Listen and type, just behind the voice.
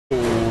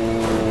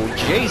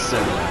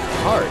Jason,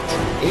 Part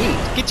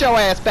 8. Get your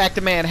ass back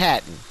to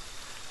Manhattan.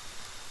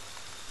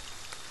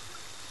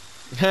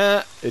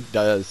 It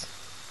does.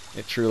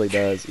 It truly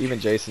does. Even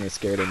Jason is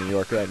scared of New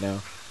York right now.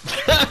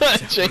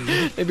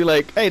 They'd be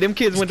like, hey, them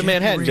kids went to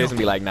Manhattan. Jason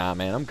would be like, nah,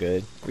 man, I'm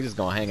good. We just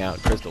gonna hang out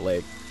in Crystal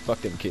Lake.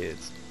 Fuck them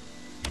kids.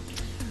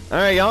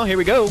 Alright, y'all, here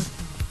we go.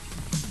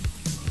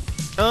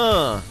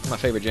 My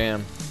favorite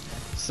jam.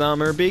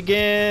 Summer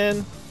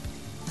begin.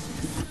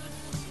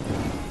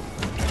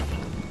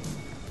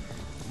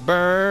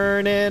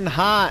 Burning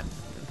hot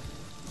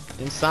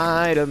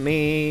inside of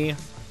me.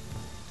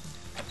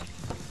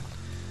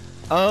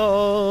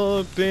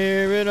 Oh,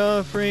 spirit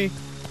of free,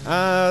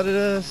 out of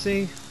the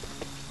sea.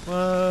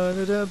 What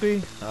did it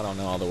be? I don't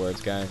know all the words,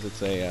 guys.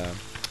 It's a,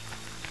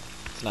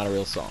 it's not a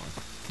real song.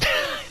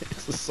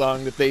 It's a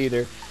song that they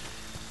either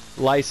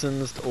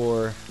licensed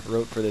or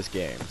wrote for this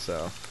game,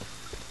 so.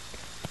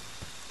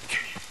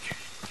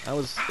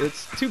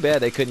 It's too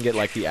bad they couldn't get,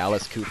 like, the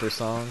Alice Cooper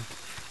song.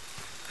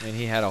 I mean,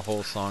 he had a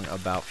whole song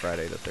about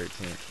Friday the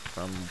 13th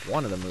from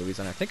one of the movies,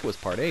 and I think it was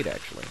Part 8,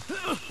 actually.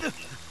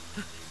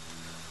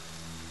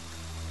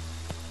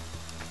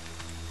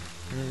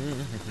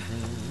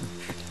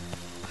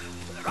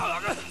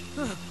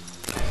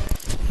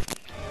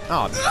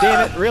 Oh,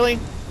 damn it, really?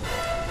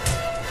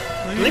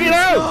 Leave me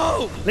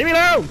alone! Leave me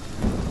alone!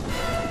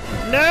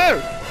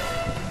 No!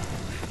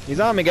 He's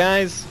on me,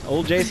 guys.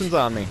 Old Jason's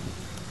on me.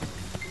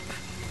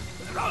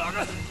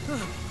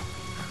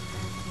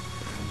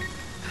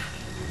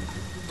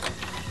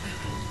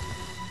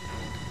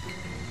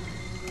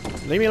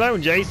 Leave me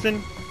alone,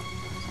 Jason.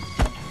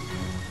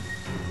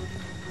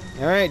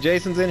 Alright,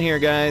 Jason's in here,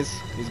 guys.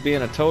 He's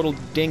being a total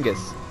dingus.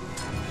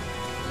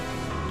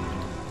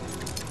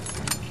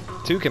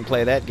 2 can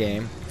play that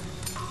game.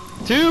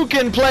 2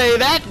 can play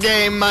that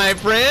game, my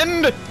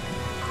friend!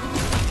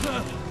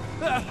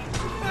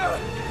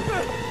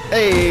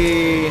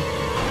 Hey!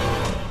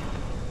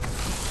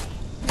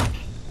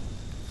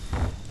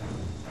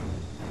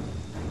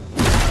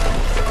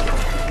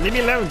 Leave me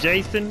alone,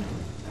 Jason.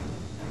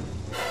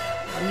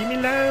 Leave me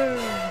alone.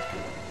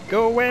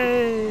 Go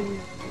away.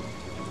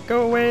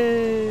 Go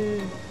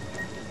away.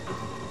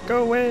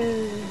 Go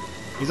away.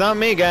 He's on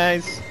me,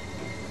 guys.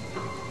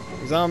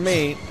 He's on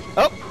me.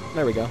 Oh,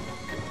 there we go.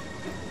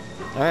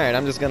 Alright,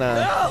 I'm just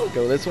gonna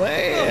go this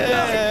way,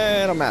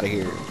 and I'm out of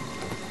here.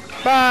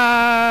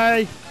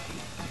 Bye!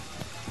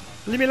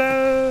 Leave me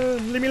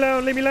alone! Leave me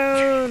alone! Leave me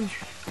alone!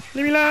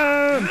 Leave me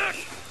alone!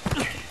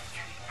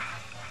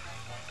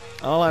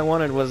 All I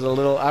wanted was a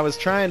little... I was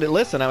trying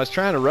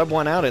to rub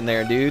one out in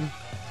there, dude.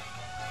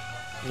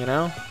 You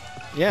know?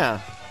 Yeah.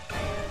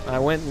 I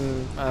went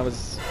and I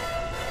was...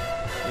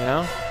 You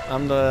know?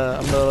 I'm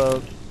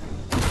the...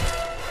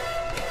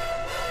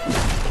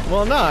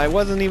 Well, no, it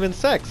wasn't even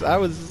sex.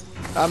 I'm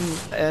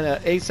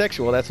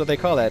asexual. That's what they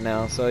call that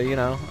now. So, you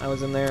know, I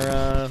was in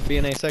there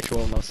being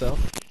asexual myself.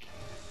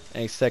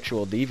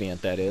 Asexual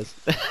deviant, that is.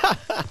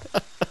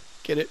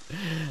 Get it?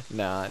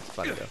 Nah, it's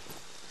funny though.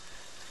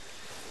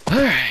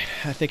 Alright,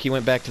 I think he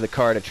went back to the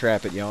car to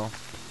trap it, y'all.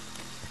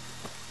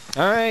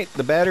 Alright,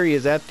 the battery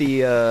is at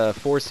the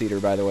 4-seater,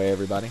 by the way,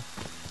 everybody.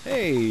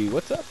 Hey,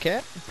 what's up,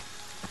 cat?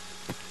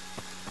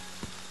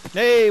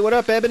 Hey, what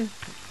up, Eben?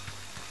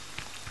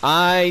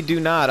 I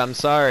do not. I'm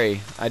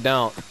sorry. I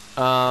don't.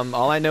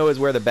 All I know is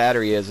where the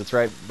battery is. It's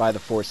right by the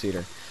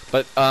 4-seater.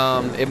 But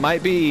it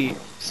might be...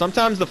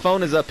 Sometimes the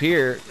phone is up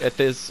here at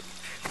this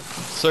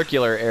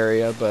circular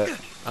area, but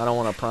I don't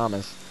want to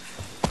promise.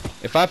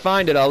 If I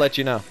find it, I'll let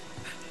you know.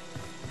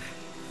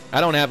 I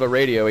don't have a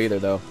radio either,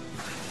 though.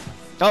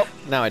 Oh,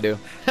 now I do.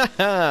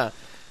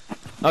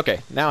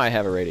 Okay, now I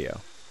have a radio.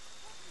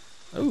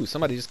 Ooh,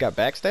 somebody just got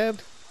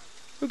backstabbed?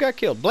 Who got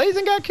killed?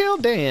 Blazin' got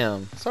killed?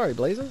 Damn. Sorry,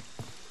 Blazin'.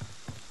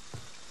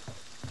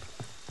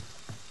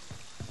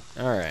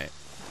 Alright.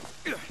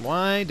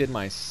 Why did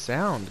my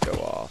sound go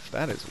off?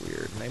 That is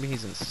weird. Maybe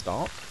he's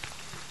installed?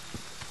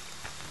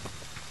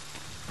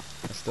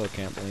 I still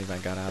can't believe I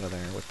got out of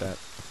there with that,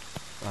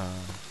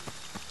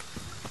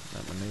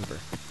 that maneuver.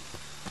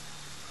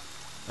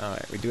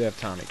 Alright, we do have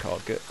Tommy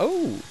called. Good.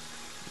 Oh!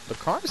 The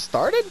car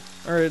started?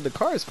 Or the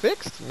car is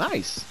fixed?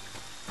 Nice.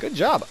 Good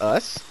job,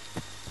 us.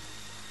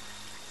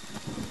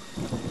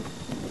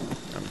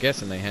 I'm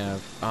guessing they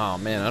have... Oh,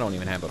 man, I don't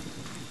even have a...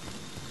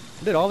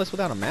 I did all this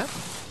without a map?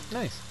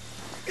 Nice.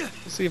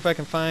 Let's see if I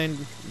can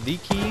find D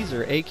keys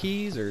or A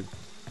keys or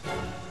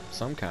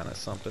some kind of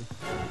something.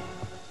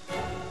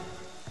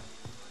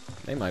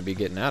 They might be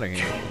getting out of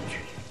here.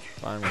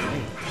 Fine with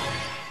me.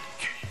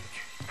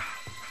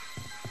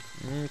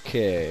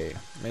 Okay.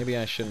 Maybe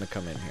I shouldn't have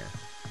come in here.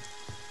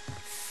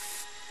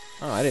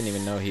 Oh, I didn't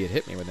even know he had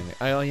hit me with anything.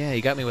 Oh, yeah,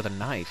 he got me with a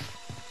knife.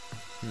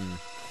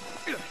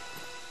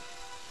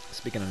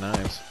 Speaking of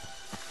knives.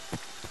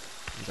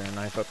 Is there a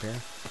knife up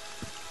here?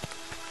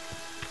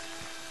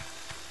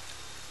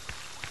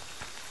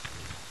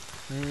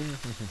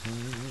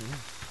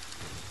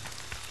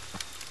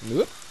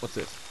 Whoop. What's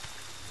this?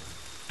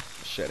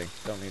 Machete.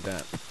 Don't need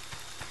that.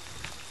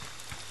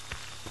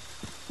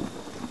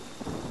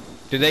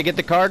 Did they get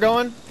the car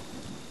going?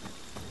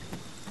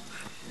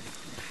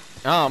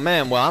 Oh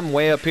man, well I'm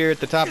way up here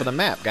at the top of the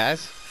map,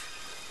 guys.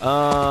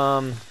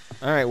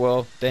 Alright,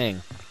 well,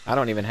 dang. I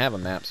don't even have a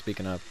map,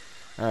 speaking of.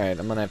 Alright,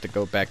 I'm gonna have to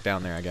go back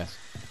down there, I guess.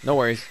 No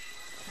worries.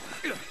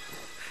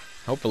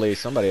 Hopefully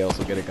somebody else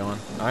will get it going.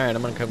 Alright,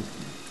 I'm gonna come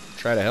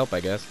try to help,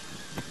 I guess.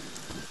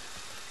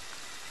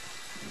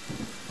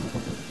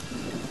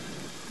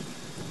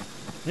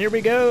 Here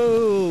we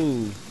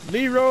go!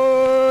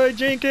 Leroy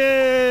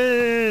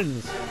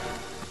Jenkins!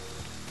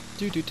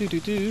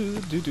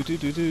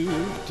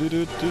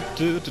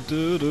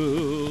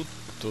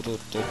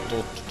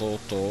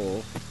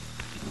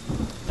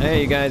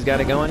 Hey, you guys got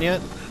it going yet?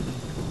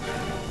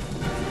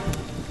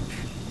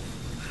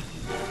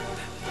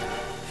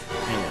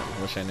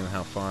 Man, wish I knew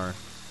how far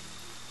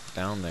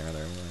down there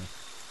were.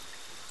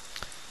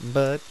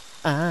 But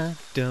I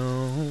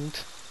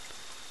don't.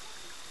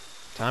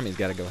 Tommy's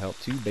got to go help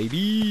too,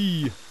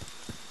 baby.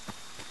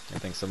 I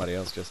think somebody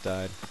else just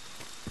died.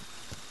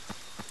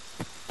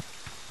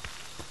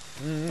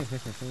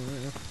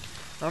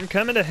 I'm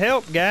coming to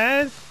help,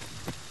 guys.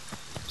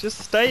 Just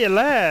stay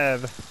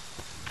alive.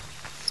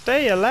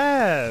 Stay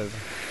alive.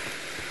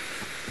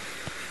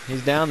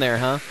 He's down there,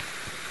 huh?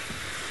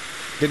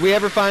 Did we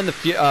ever find the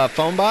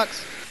phone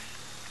box?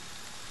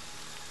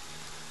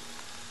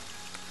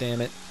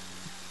 Damn it.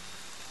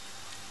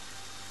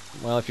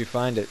 Well, if you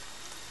find it,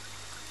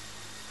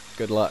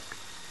 good luck.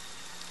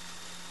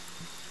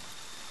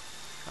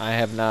 I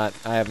have not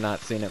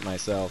seen it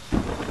myself.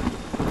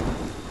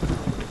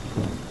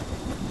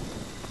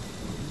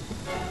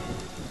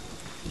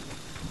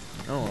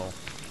 Oh,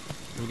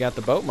 you got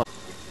the boat.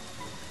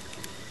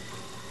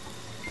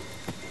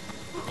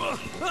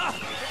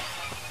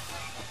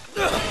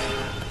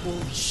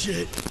 Holy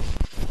shit!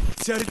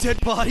 Is that a dead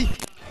body?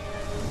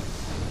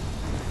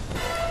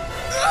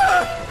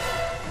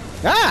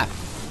 Ah!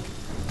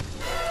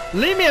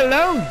 Leave me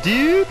alone,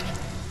 dude!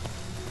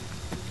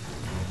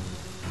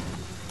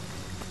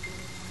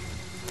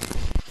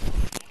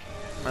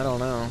 I don't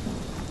know.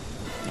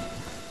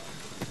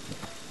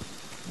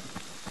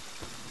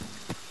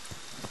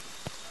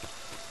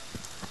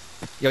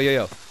 Yo, yo,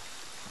 yo.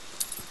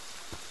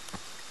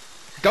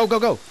 Go, go,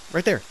 go!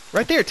 Right there!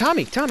 Right there!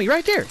 Tommy! Tommy,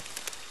 right there!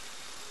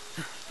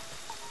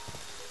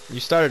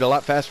 You started a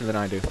lot faster than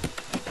I do.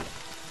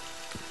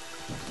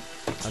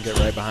 I'll get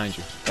right behind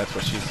you. That's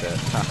what she said.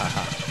 Ha ha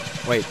ha.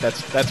 Wait,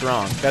 that's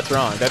wrong. That's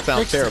wrong. That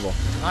sounds terrible.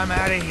 I'm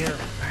out of here.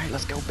 Alright,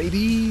 let's go,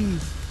 baby!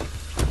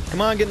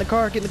 Come on, get in the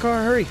car,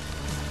 hurry!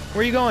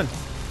 Where are you going?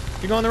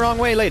 You're going the wrong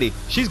way, lady.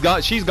 She's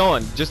going.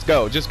 Just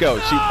go, just go.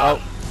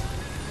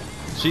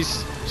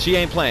 She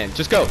ain't playing.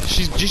 Just go.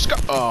 She's go.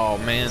 Oh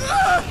man.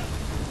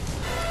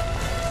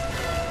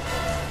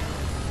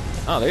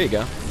 Oh, there you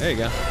go. There you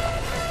go.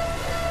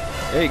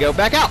 There you go.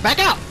 Back out. Back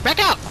out. Back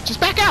out.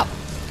 Just back out.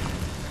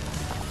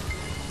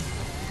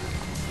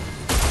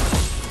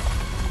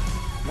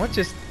 What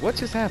just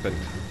happened?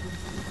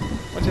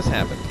 What just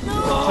happened? No!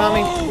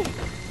 Tommy.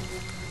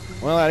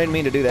 Well, I didn't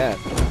mean to do that.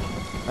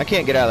 I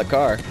can't get out of the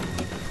car.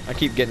 I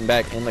keep getting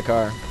back in the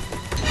car.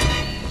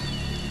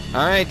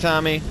 Alright,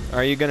 Tommy.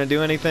 Are you gonna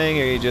do anything,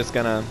 or are you just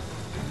gonna...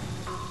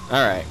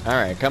 Alright,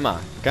 alright. Come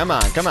on. Come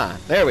on, come on.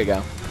 There we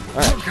go.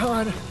 Alright. Oh,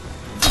 God.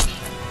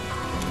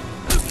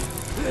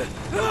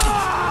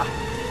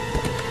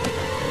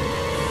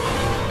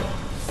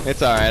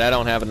 It's alright. I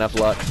don't have enough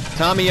luck.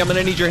 Tommy, I'm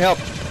gonna need your help.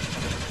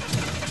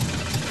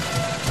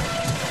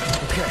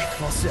 Okay,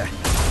 all set.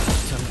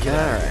 Time to get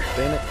out of here. Alright,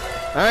 damn it.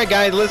 Alright,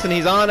 guys, listen.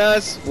 He's on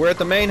us. We're at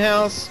the main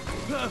house.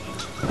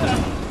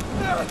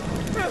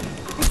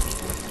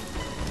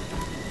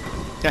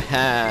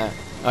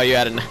 Oh, you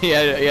had he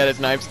had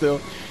his knife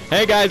still.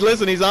 Hey guys,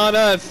 listen, he's on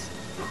us.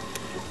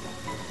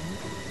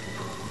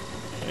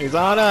 He's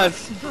on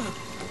us.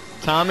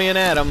 Tommy and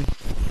Adam.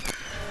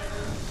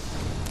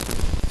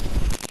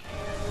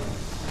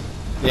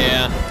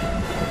 Yeah.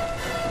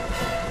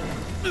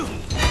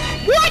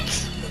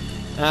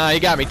 What? He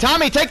got me.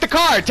 Tommy, take the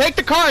car. Take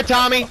the car,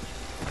 Tommy.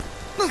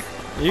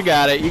 You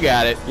got it. You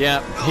got it.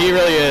 Yeah, he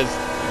really is.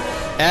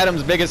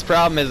 Adam's biggest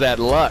problem is that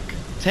luck.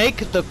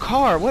 Take the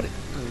car. What?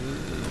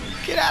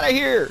 Get out of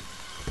here.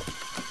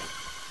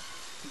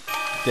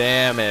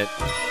 Damn it.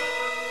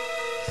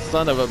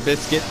 Son of a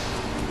biscuit.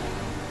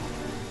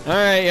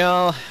 Alright,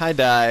 y'all. I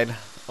died.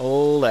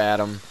 Old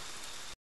Adam.